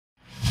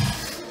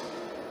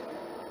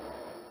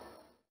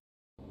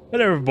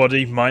Hello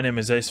everybody, my name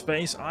is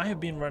Space. I have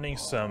been running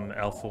some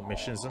L4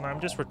 missions and I'm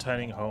just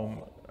returning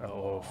home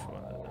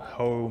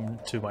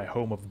to my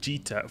home of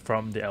Jita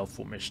from the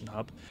L4 mission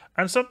hub.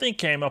 And something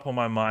came up on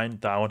my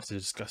mind that I wanted to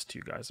discuss to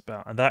you guys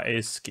about, and that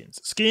is skins.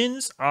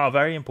 Skins are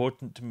very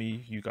important to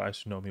me. You guys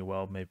who know me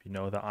well maybe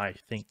know that I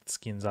think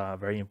skins are a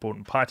very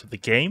important part of the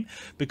game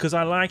because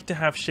I like to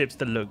have ships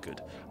that look good.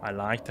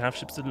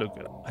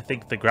 I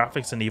think the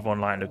graphics in EVE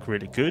Online look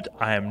really good.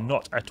 I am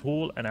not at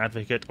all an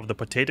advocate of the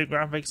potato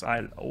graphics.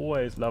 I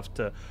always love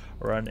to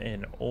run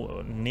in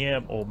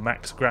near or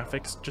max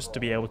graphics just to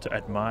be able to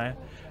admire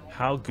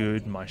how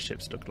good my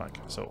ships look like.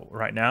 So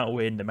right now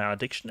we're in the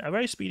Malediction, a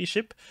very speedy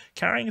ship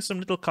carrying some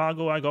little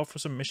cargo I got for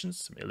some missions,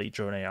 some elite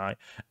drone AI,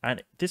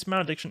 and this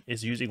Malediction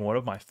is using one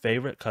of my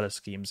favorite color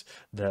schemes,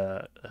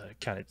 the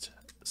Canet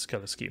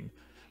color scheme,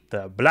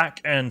 the black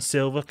and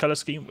silver color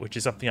scheme, which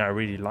is something I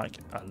really like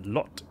a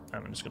lot.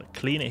 And I'm just going to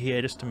clean it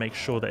here just to make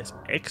sure that it's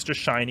extra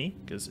shiny,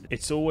 because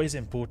it's always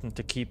important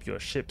to keep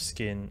your ship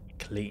skin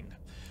clean.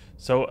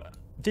 So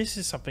this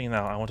is something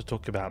that I want to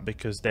talk about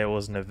because there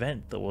was an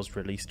event that was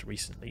released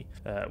recently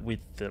with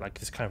like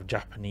this kind of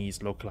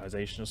Japanese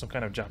localization or some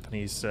kind of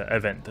Japanese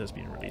event that's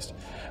been released,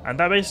 and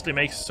that basically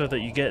makes so that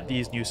you get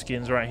these new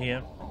skins right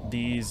here,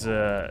 these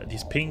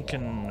pink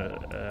and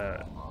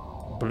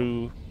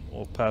blue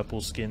or purple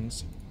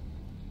skins.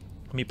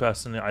 Me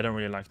personally, I don't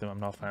really like them.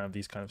 I'm not a fan of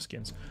these kind of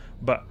skins,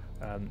 but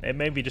it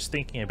made me just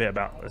thinking a bit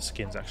about the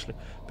skins actually,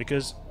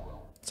 because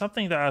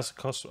something that has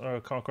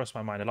come across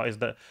my mind a lot is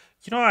that,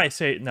 you know, I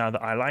say now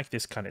that I like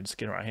this kind of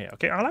skin right here.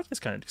 Okay, I like this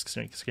kind of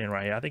skin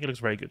right here. I think it looks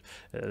very good.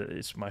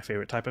 It's my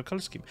favorite type of color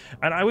scheme,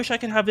 and I wish I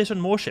could have this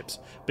on more ships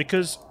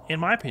because,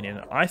 in my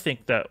opinion, I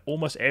think that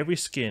almost every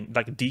skin,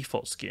 like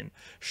default skin,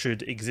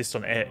 should exist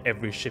on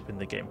every ship in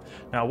the game.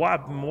 Now,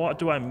 what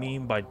do I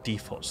mean by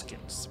default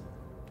skins?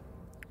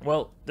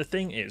 Well, the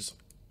thing is,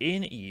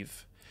 in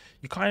EVE,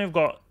 you kind of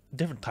got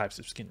different types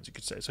of skins, you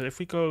could say. So if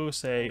we go,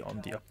 say,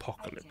 on the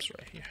Apocalypse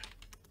right here.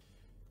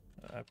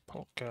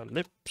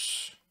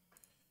 Apocalypse.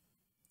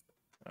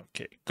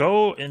 Okay,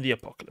 go in the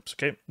Apocalypse.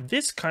 Okay,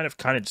 this kind of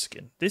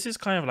skin, this is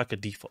kind of like a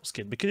default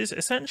skin because it's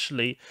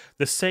essentially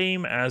the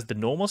same as the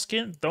normal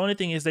skin. The only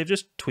thing is they've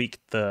just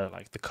tweaked the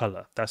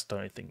color. That's the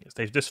only thing, is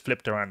they've just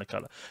flipped around the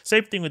color.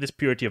 Same thing with this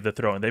Purity of the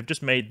Throne. They've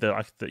just made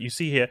the you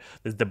see here,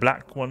 there's the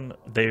black one,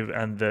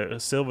 and the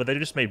silver. They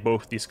just made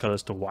both these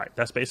colors to white.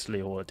 That's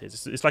basically all it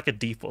is. It's like a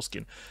default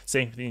skin.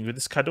 Same thing with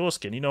this Cador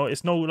skin. You know,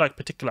 it's no like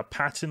particular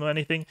pattern or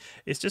anything.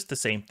 It's just the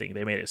same thing.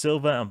 They made it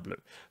silver and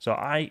blue. So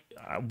I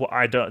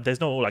don't. There's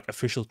no like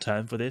official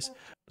term for this.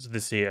 So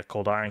this here,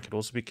 Cold Iron, could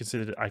also be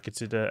considered, I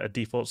consider a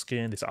default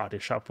skin. This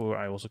Artist Chapeau,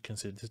 I also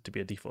consider this to be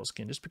a default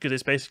skin, just because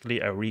it's basically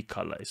a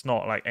recolor. It's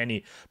not like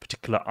any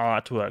particular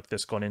artwork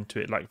that's gone into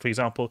it. Like, for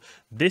example,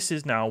 this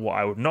is now what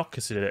I would not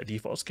consider a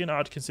default skin. I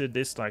would consider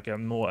this like a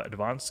more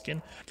advanced skin.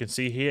 You can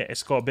see here,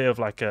 it's got a bit of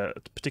like a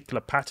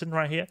particular pattern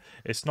right here.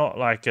 It's not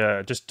like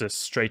just a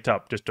straight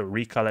up, just a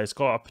recolor. It's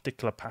got a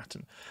particular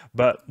pattern.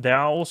 But there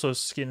are also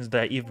skins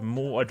that are even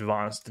more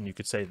advanced than you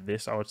could say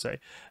this, I would say.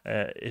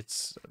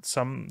 It's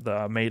some that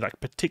are made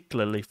like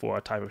particularly for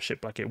a type of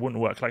ship. Like, it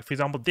wouldn't work. Like, for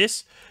example,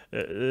 this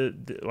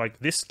like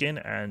this skin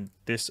and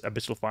this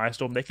Abyssal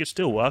Firestorm, they could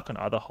still work on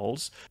other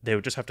hulls. They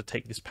would just have to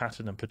take this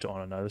pattern and put it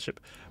on another ship.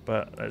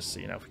 But let's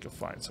see now if we can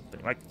find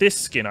something like this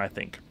skin. I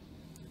think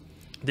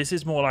this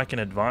is more like an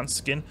advanced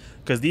skin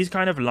because these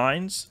kind of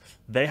lines,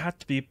 they had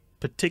to be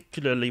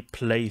particularly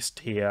placed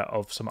here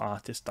of some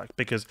artists, like,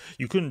 because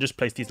you couldn't just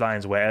place these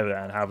lines wherever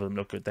and have them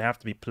look good. They have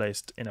to be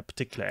placed in a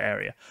particular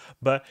area.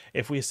 But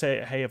if we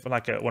say, hey, if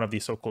like one of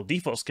these so-called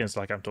default skins,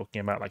 like I'm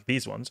talking about, like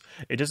these ones,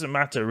 it doesn't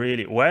matter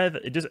really where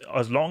it does,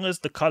 as long as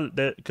the color,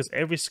 because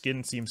every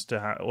skin seems to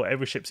have, or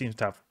every ship seems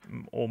to have,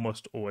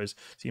 almost always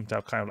seems to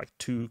have kind of like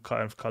two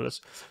kind of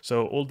colors.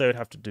 So all they would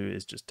have to do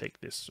is just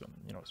take this,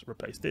 you know,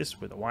 replace this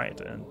with a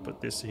white and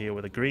put this here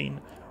with a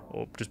green,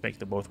 or just make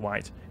them both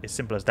white. It's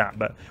simple as that.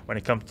 But when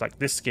it comes to like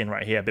this skin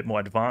right here, a bit more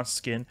advanced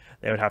skin,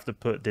 they would have to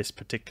put this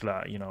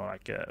particular, you know,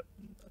 like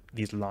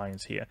these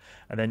lines here,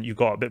 and then you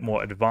got a bit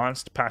more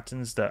advanced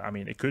patterns that, I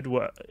mean, it could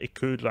work. It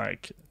could,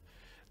 like,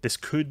 this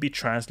could be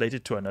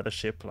translated to another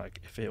ship, like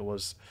if it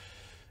was,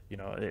 you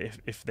know,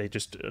 if they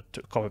just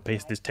copy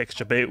paste this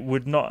texture, but it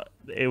would not,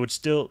 it would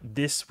still,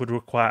 this would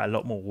require a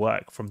lot more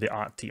work from the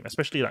art team,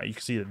 especially like you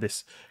can see that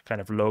this kind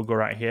of logo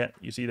right here,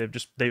 you see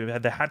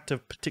they had to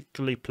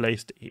particularly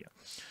place it here.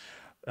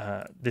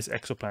 This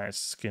exoplanet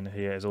skin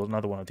here is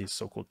another one of these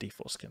so-called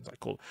default skins, I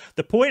call.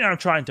 The point I'm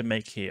trying to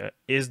make here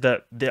is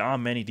that there are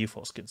many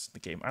default skins in the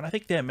game, and I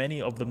think there are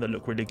many of them that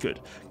look really good.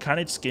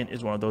 Carnage skin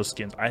is one of those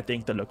skins I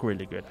think that look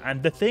really good.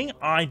 And the thing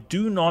I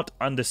do not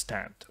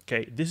understand,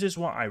 okay, this is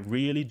what I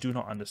really do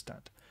not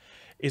understand,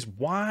 is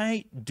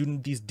why do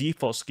these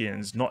default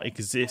skins not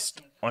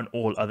exist on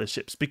all other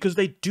ships? Because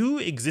they do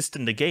exist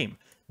in the game.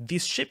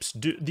 these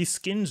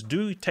skins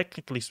do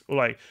technically,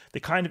 like, they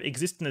kind of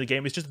exist in the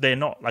game. It's just they're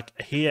not like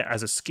here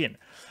as a skin.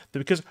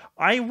 Because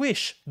I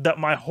wish that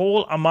my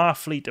whole Amar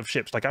fleet of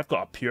ships, like I've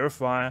got a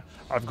Purifier,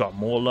 I've got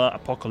Mauler,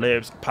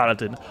 Apocalypse,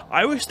 Paladin,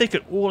 I wish they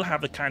could all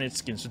have the cannon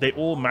skins so they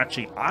all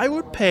matching. I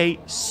would pay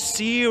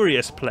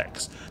serious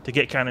plex to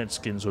get cannon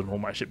skins on all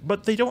my ships,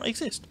 but they don't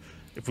exist.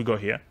 If we go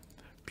here,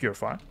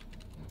 Purifier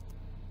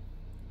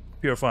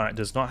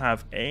does not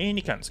have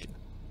any cannon skin.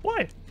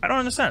 Why? I don't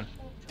understand.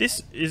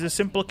 This is a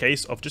simple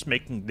case of just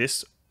making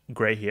this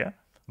grey here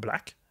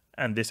black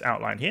and this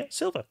outline here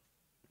silver.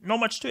 Not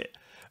much to it.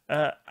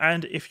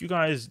 And if you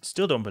guys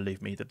still don't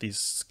believe me that these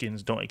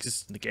skins don't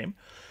exist in the game,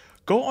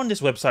 go on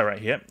this website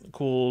right here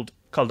called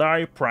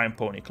Caldari Prime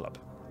Pony Club.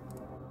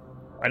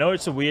 I know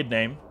it's a weird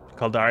name,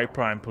 Caldari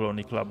Prime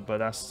Pony Club, but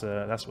that's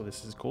what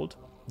this is called.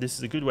 This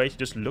is a good way to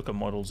just look at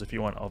models if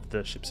you want of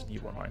the ships in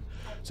EVE Online.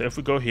 So if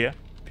we go here,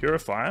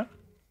 Purifier,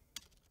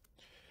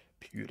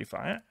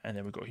 and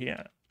then we go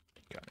here,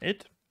 got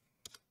it.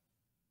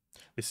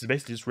 This is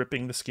basically just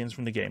ripping the skins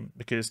from the game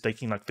because it's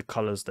taking like the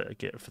colors that I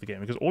get for the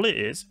game. Because all it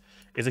is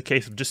a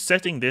case of just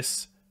setting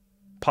this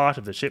part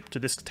of the ship to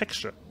this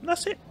texture. And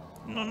that's it.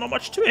 Not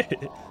much to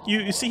it.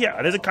 You see here,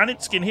 there's a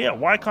cannon skin here.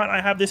 Why can't I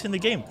have this in the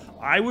game?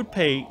 I would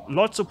pay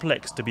lots of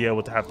plex to be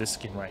able to have this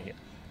skin right here.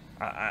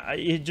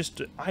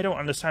 I don't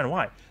understand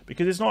why.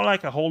 Because it's not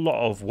like a whole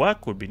lot of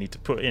work would be need to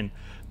put in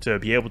to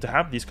be able to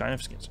have these kind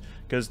of skins.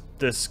 Because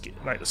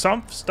like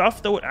some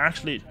stuff that would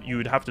actually you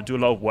would have to do a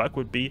lot of work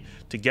would be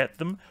to get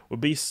them would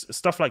be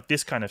stuff like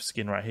this kind of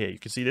skin right here. You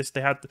can see this.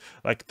 They had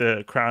like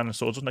the crown and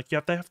swords. Like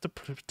they have to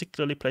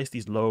particularly place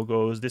these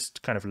logos. This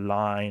kind of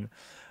line.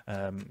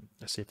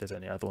 Let's see if there's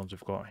any other ones we've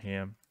got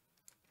here.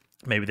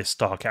 Maybe this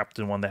Star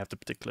Captain one, they have to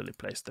particularly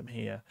place them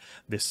here.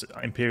 This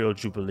Imperial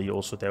Jubilee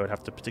also, they would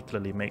have to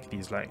particularly make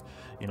these, like,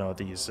 you know,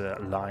 these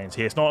lines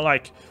here. It's not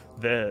like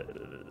they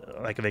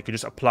could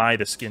just apply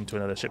the skin to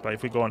another ship. Like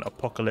if we go on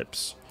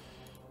Apocalypse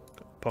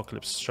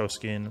show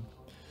skin,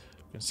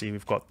 you can see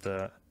we've got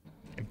the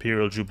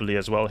Imperial Jubilee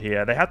as well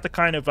here. They had to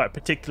kind of like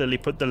particularly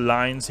put the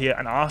lines here.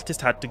 An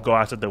artist had to go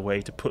out of their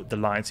way to put the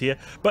lines here,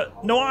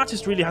 but no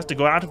artist really has to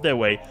go out of their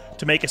way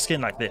to make a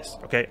skin like this.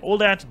 Okay, all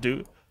they had to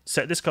do,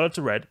 set this color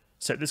to red,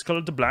 set this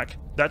color to black.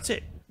 That's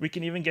it. We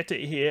can even get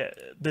it here.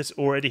 This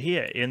already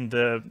here in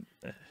the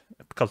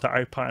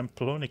Caldari Prime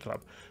Pony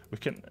Club. We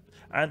can,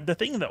 and the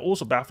thing that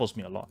also baffles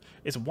me a lot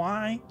is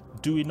why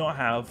do we not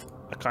have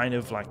a kind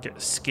of like a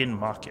skin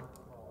market?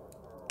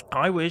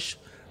 I wish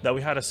that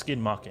we had a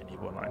skin market in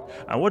EVE Online.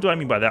 And what do I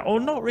mean by that? Oh,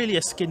 not really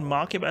a skin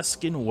market, but a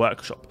skin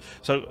workshop.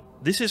 So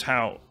this is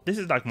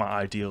like my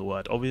ideal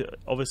world.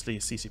 Obviously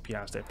CCP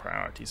has their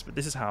priorities, but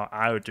this is how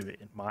I would do it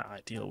in my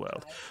ideal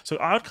world. So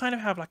I would kind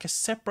of have like a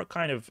separate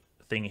kind of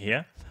thing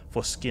here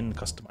for skin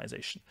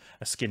customization,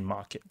 a skin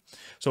market.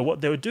 So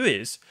what they would do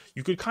is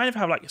you could kind of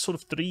have like sort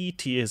of 3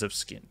 tiers of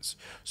skins.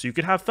 So you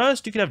could have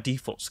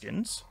default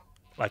skins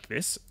like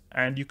this,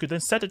 and you could then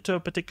set it to a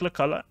particular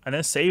color and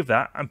then save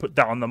that and put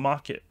that on the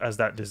market as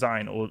that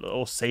design,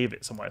 or save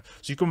it somewhere.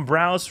 So you can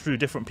browse through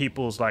different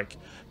people's like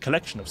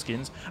collection of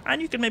skins,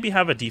 and you can maybe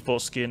have a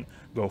default skin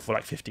go for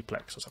like 50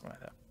 plex or something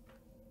like that.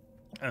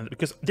 And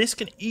because this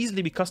can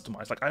easily be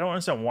customized, like I don't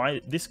understand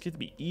why this could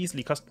be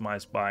easily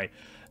customized by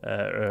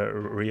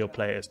real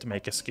players to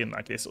make a skin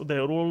like this. All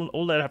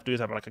they have to do is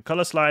have like a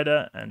color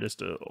slider and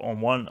just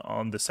one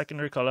on the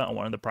secondary color and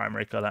one on the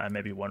primary color, and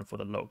maybe one for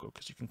the logo,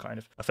 because you can kind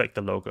of affect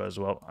the logo as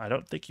well. I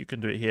don't think you can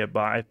do it here,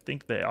 but I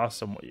think there are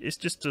some. It's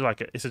just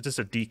like it's just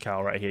a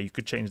decal right here. You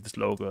could change this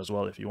logo as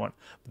well if you want.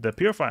 The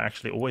Purifier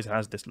actually always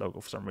has this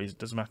logo for some reason. It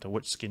doesn't matter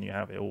which skin you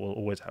have, it will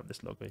always have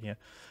this logo here.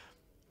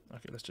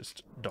 Okay, let's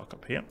just dock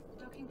up here.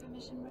 Docking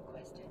permission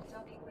requested.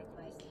 Docking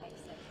request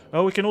accepted.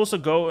 Oh, we can also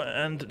go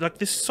and, like,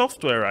 this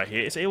software right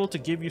here is able to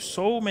give you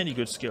so many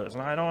good skills,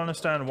 and I don't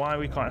understand why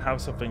we can't have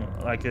something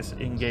like this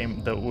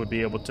in-game that would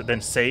be able to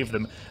then save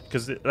them.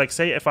 Because, like,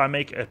 say if I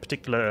make a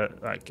particular,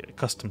 like,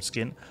 custom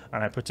skin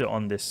and I put it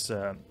on this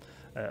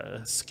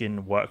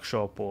skin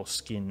workshop or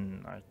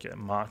skin like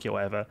market or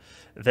whatever,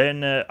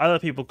 then other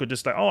people could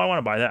just like, oh, I want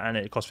to buy that, and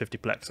it costs 50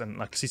 plex, and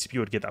like CCP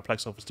would get that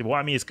plex obviously. But what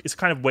I mean is it's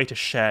kind of a way to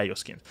share your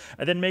skins,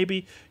 and then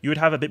maybe you would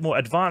have a bit more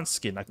advanced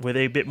skin, like with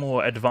a bit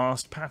more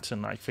advanced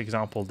pattern, like for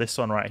example this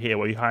one right here,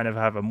 where you kind of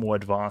have a more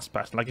advanced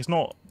pattern. Like it's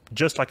not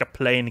just like a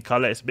plain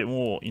color, it's a bit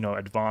more, you know,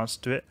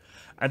 advanced to it.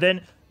 And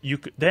then you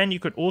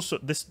could also,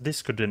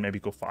 this could then maybe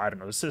go for, I don't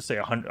know, let's just say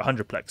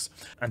 100 plex,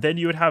 and then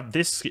you would have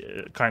this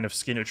kind of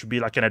skin, which would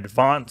be like an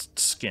advanced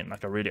skin,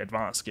 like a really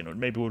advanced skin, or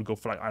maybe it would go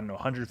for like, I don't know,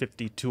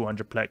 150,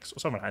 200 plex or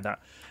something like that,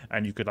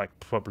 and you could like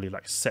probably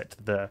like set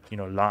the, you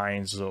know,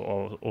 lines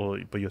or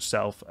by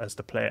yourself as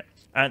the player.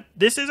 And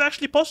this is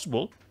actually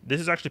possible.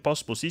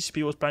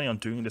 CCP was planning on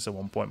doing this at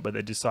one point, but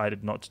they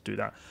decided not to do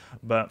that.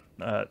 But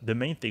the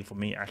main thing for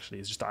me actually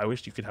is just I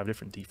wish you could have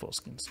different default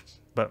skins,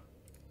 but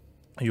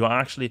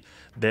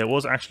there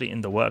was actually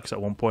in the works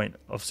at one point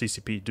of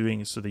CCP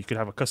doing so that you could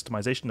have a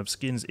customization of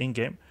skins in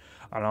game,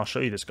 and I'll show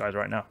you this, guys,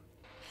 right now.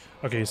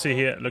 Okay, you see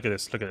here, look at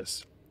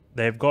this.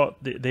 They've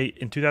got they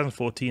in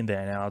 2014 they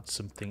announced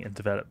something in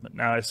development.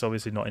 Now it's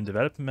obviously not in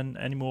development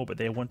anymore, but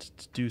they wanted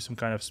to do some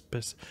kind of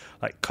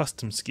like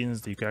custom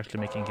skins that you could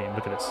actually make in game.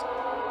 Look at this.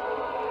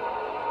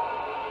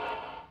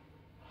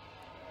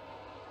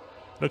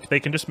 Look, they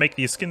can just make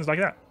these skins like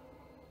that,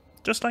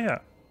 just like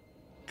that.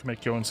 You can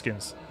make your own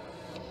skins.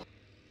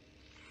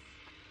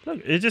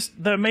 Look, it's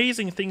just the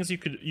amazing things you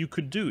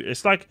could do.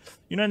 It's like,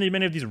 you know, in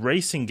many of these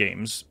racing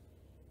games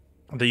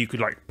that you could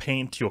like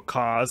paint your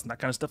cars and that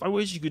kind of stuff. I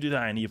wish you could do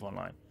that in EVE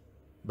Online,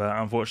 but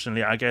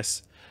unfortunately, I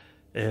guess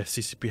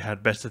CCP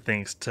had better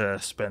things to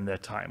spend their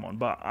time on.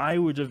 But I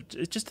would have.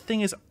 It's just the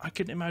thing is, I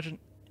can imagine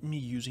me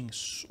using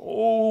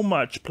so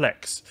much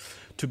Plex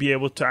to be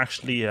able to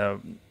actually,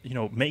 you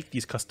know, make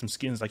these custom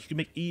skins. Like you can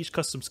make each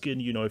custom skin,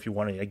 you know, if you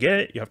want to get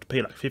it, you have to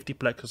pay like 50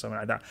 Plex or something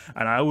like that.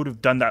 And I would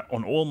have done that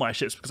on all my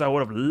ships because I would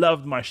have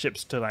loved my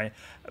ships to like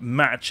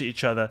match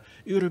each other.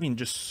 It would have been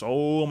just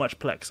so much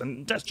Plex.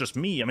 And that's just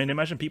me. I mean,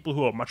 imagine people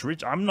who are much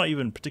rich. I'm not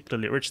even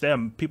particularly rich. There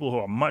are people who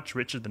are much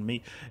richer than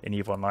me in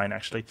EVE Online,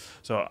 actually.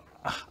 So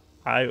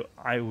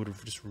I would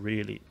have just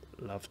really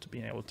loved to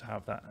be able to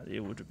have that.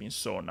 It would have been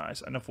so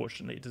nice, and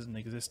unfortunately it doesn't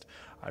exist.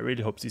 I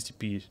really hope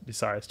CCP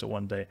decides to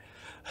one day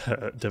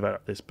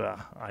develop this, but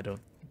I don't.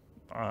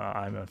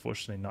 I'm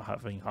unfortunately not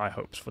having high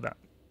hopes for that.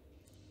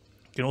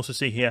 You can also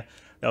see here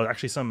there was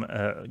actually some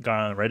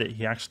guy on Reddit.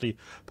 He actually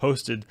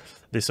posted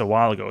this a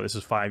while ago. This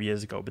was 5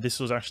 years ago, but this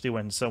was actually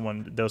when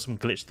there was some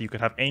glitch that you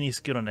could have any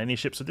skin on any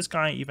ship. So this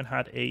guy even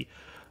had a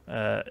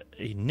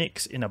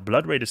Nyx in a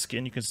Blood Raider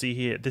skin. You can see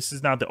here, this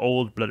is now the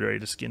old Blood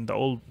Raider skin.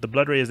 The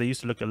Blood Raiders, they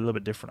used to look a little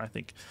bit different, I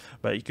think,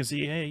 but you can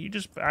see, hey, you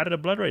just added a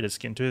Blood Raider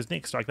skin to his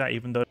Nyx like that,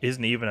 even though it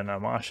isn't even an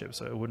Armor ship,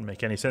 so it wouldn't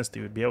make any sense that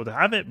you would be able to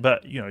have it,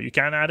 but you know, you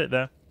can add it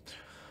there.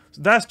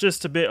 So that's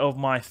just a bit of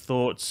my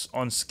thoughts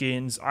on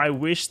skins. I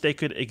wish they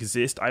could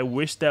exist. I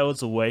wish there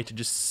was a way to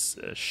just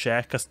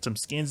share custom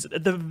skins.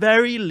 At the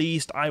very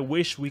least, I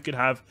wish we could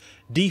have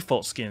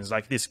default skins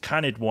like this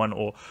Canid one,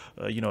 or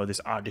you know,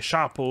 this Ard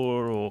Shapur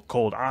or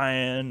Cold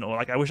Iron, or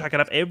like I wish I could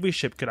have every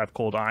ship could have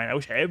Cold Iron. I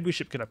wish every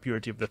ship could have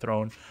Purity of the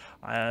Throne.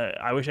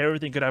 I wish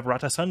everything could have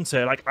Rata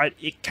Sunset. Like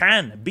it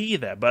can be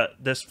there, but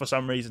there's for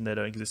some reason they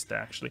don't exist there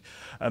actually.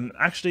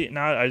 Actually,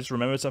 now I just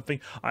remembered something.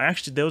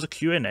 There was a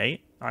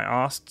Q&A. I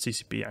asked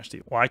CCP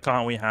actually, why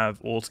can't we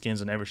have all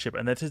skins on every ship?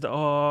 And they said,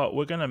 oh,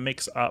 we're gonna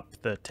mix up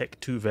the Tech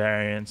 2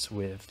 variants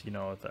with, you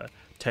know, the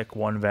Tech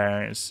 1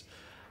 variants.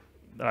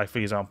 Like for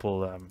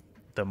example,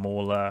 the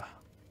Mauler.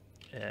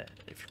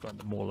 If you've got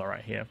the Mauler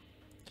right here,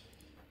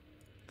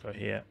 go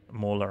here,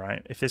 Mauler,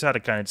 right? If this had a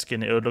kind of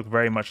skin, it would look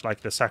very much like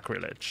the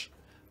Sacrilege,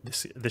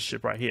 this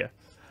ship right here.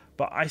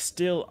 But I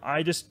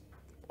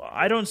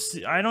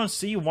don't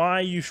see why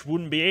you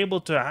wouldn't be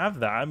able to have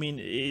that. I mean,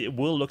 it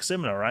will look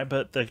similar, right?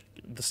 But the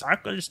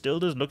Sacrilege still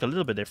does look a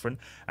little bit different.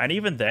 And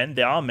even then,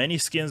 there are many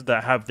skins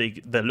that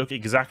look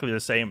exactly the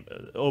same,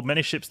 or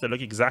many ships that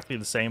look exactly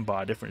the same but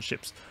are different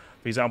ships.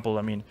 For example,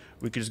 I mean,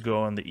 we could just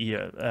go on the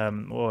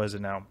what was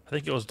it now? I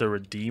think it was the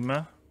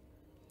Redeemer.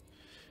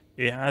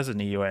 It has an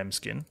EOM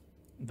skin.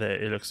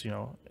 It looks, you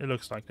know, it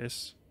looks like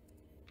this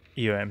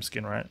EOM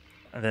skin, right?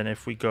 And then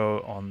if we go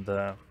on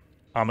the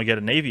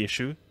Armageddon Navy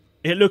issue,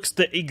 it looks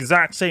the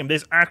exact same.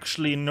 There's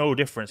actually no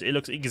difference. It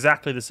looks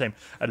exactly the same.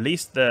 At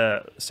least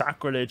the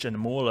Sacrilege and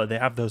Mauler, they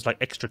have those like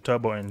extra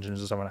turbo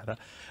engines or something like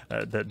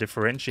that that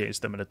differentiates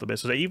them a little bit.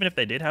 So that even if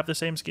they did have the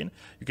same skin,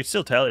 you could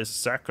still tell it's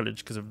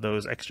Sacrilege because of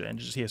those extra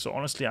engines here. So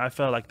honestly, I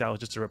felt like that was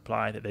just a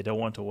reply that they don't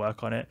want to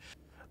work on it.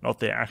 Not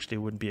that it actually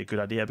wouldn't be a good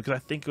idea, because I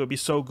think it would be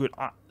so good.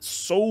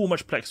 So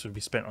much Plex would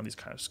be spent on these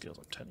kind of skills.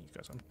 I'm telling you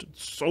guys,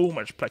 so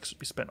much Plex would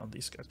be spent on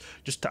these guys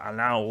just to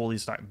allow all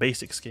these like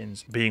basic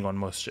skins being on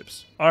most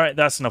ships. All right,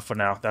 that's enough for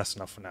now. That's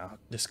enough for now.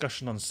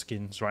 Discussion on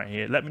skins right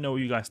here. Let me know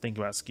what you guys think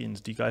about skins.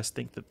 Do you guys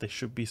think that there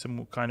should be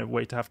some kind of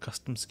way to have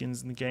custom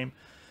skins in the game?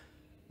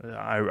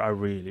 I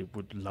really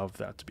would love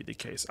that to be the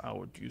case. I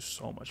would use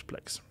so much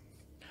Plex.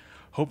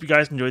 Hope you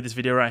guys enjoyed this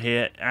video right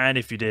here, and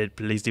if you did,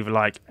 please leave a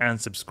like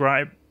and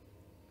subscribe.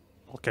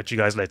 I'll catch you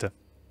guys later.